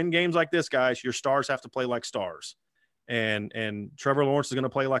 To win games like this, guys, your stars have to play like stars. And Trevor Lawrence is going to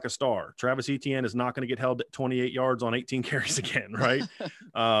play like a star. Travis Etienne is not going to get held at 28 yards on 18 carries again, right?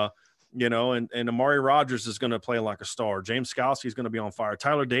 And Amari Rodgers is going to play like a star. James Skalski is going to be on fire.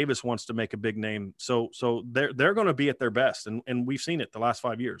 Tyler Davis wants to make a big name. So they're going to be at their best. And we've seen it the last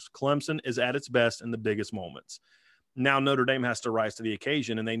 5 years. Clemson is at its best in the biggest moments. Now Notre Dame has to rise to the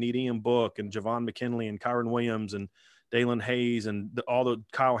occasion, and they need Ian Book and Javon McKinley and Kyron Williams and Dalen Hayes and all the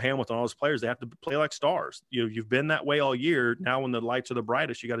Kyle Hamilton, all those players. They have to play like stars. You've been that way all year. Now when the lights are the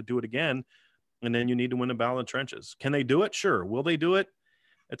brightest, you got to do it again. And then you need to win the battle in the trenches. Can they do it? Sure. Will they do it?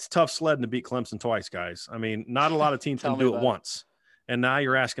 It's tough sledding to beat Clemson twice, guys. I mean, not a lot of teams can do it once. And now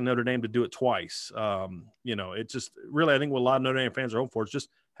you're asking Notre Dame to do it twice. It's just really, I think what a lot of Notre Dame fans are hoping for is just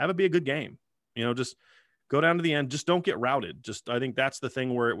have it be a good game. Just go down to the end. Just don't get routed. I think that's the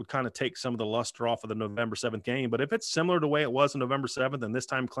thing where it would kind of take some of the luster off of the November 7th game. But if it's similar to the way it was on November 7th and this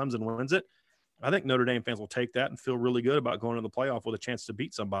time Clemson wins it, I think Notre Dame fans will take that and feel really good about going to the playoff with a chance to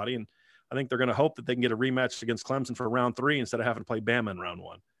beat somebody. And I think they're going to hope that they can get a rematch against Clemson for round 3 instead of having to play Bama in round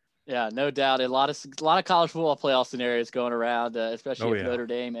 1. Yeah, no doubt. A lot of college football playoff scenarios going around, especially if Notre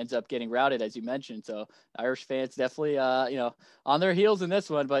Dame ends up getting routed, as you mentioned. So Irish fans definitely, on their heels in this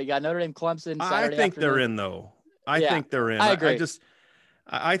one. But you got Notre Dame, Clemson Saturday. I think they're in, though. I think they're in. I agree.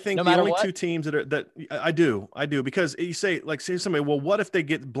 I think the only two teams that I do because you say somebody, well, what if they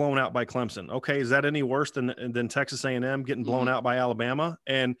get blown out by Clemson? Okay, is that any worse than Texas A&M getting blown out by Alabama?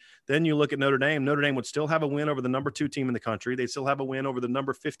 And then you look at Notre Dame. Notre Dame would still have a win over the number 2 team in the country. They'd still have a win over the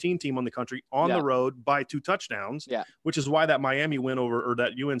number 15 team on the country on the road by 2 touchdowns. Yeah, which is why that Miami win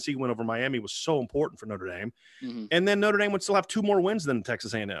that UNC win over Miami was so important for Notre Dame. Mm-hmm. And then Notre Dame would still have 2 more wins than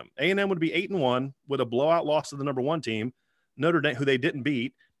Texas A&M. A&M would be 8-1 with a blowout loss to the number 1 team. Notre Dame, who they didn't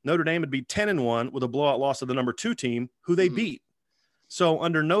beat. Notre Dame would be 10-1 with a blowout loss to the number 2 team, who they beat. So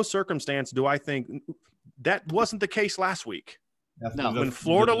under no circumstance do I think that wasn't the case last week. No. When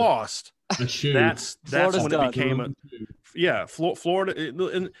Florida lost, that's Florida's when done. it became Florida.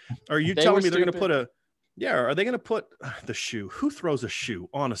 And are you They telling were me they're going to stupid. put are they going to put the shoe? Who throws a shoe?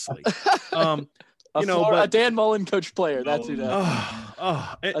 Honestly, a Dan Mullen coach player. That's who does.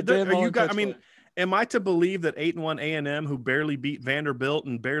 Am I to believe that 8-1 A&M, who barely beat Vanderbilt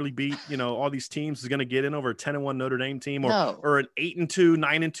and barely beat all these teams, is going to get in over a 10-1 Notre Dame team, or an 8-2,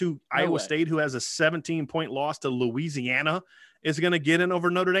 9-2 Iowa State, who has a 17-point loss to Louisiana, is going to get in over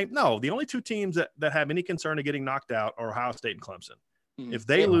Notre Dame? No, the only two teams that have any concern of getting knocked out are Ohio State and Clemson. If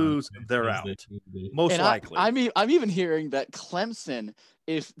they lose, they're out. Most likely. I'm even hearing that Clemson,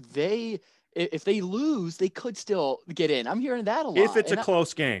 if they lose, they could still get in. I'm hearing that a lot. If it's a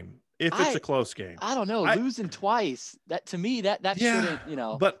close game. It's a close game. I don't know. Losing twice, that to me, that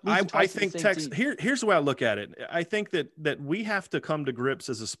shouldn't, But I think Texas, here's the way I look at it. I think that we have to come to grips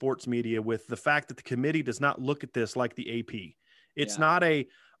as a sports media with the fact that the committee does not look at this like the AP. It's not a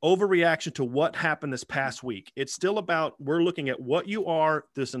overreaction to what happened this past week. It's still about, we're looking at what you are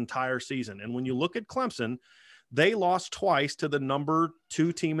this entire season. And when you look at Clemson, they lost twice to the number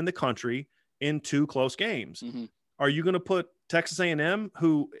 2 team in the country in 2 close games. Mm-hmm. Are you going to put Texas A&M,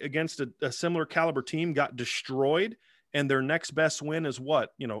 who against a similar caliber team got destroyed, and their next best win is what?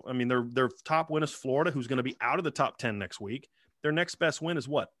 Their top win is Florida, who's going to be out of the top 10 next week. Their next best win is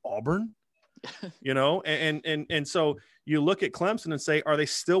what? Auburn? And so you look at Clemson and say, are they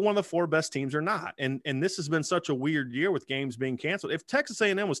still one of the 4 best teams or not? And this has been such a weird year with games being canceled. If Texas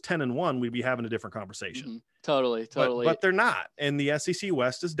A&M was 10-1, we'd be having a different conversation. Mm-hmm. Totally. But they're not. And the SEC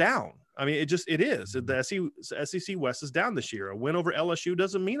West is down. I mean, it is. The SEC West is down this year. A win over LSU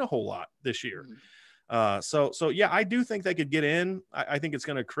doesn't mean a whole lot this year. Mm-hmm. So yeah, I do think they could get in. I think it's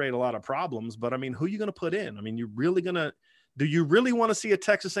going to create a lot of problems, but I mean, who are you going to put in? I mean, do you really want to see a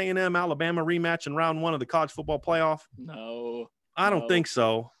Texas A&M Alabama rematch in round 1 of the college football playoff? No, I don't think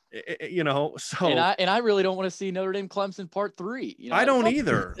so. So and I really don't want to see Notre Dame Clemson part 3. I don't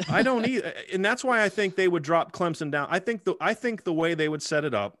either. And that's why I think they would drop Clemson down. I think the way they would set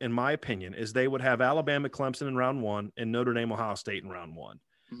it up, in my opinion, is they would have Alabama Clemson in round 1 and Notre Dame Ohio State in round 1.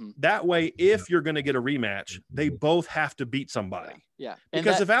 Mm-hmm. That way, if you're going to get a rematch, they both have to beat somebody. Yeah.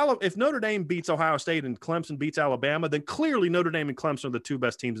 Because if Notre Dame beats Ohio State and Clemson beats Alabama, then clearly Notre Dame and Clemson are the 2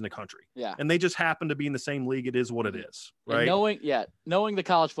 best teams in the country. Yeah. And they just happen to be in the same league. It is what it is. Right. And knowing the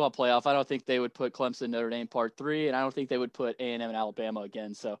college football playoff, I don't think they would put Clemson Notre Dame part 3, and I don't think they would put A&M and Alabama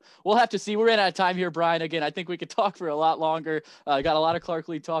again. So we'll have to see. We're out of time here, Brian. Again, I think we could talk for a lot longer. Got a lot of Clark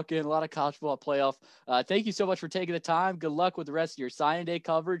Lea talk in, a lot of college football playoff. Thank you so much for taking the time. Good luck with the rest of your signing day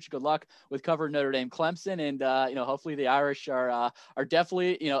coverage. Good luck with covering Notre Dame Clemson, and hopefully the Irish are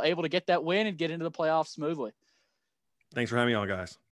definitely able to get that win and get into the playoffs smoothly. Thanks for having me on, guys.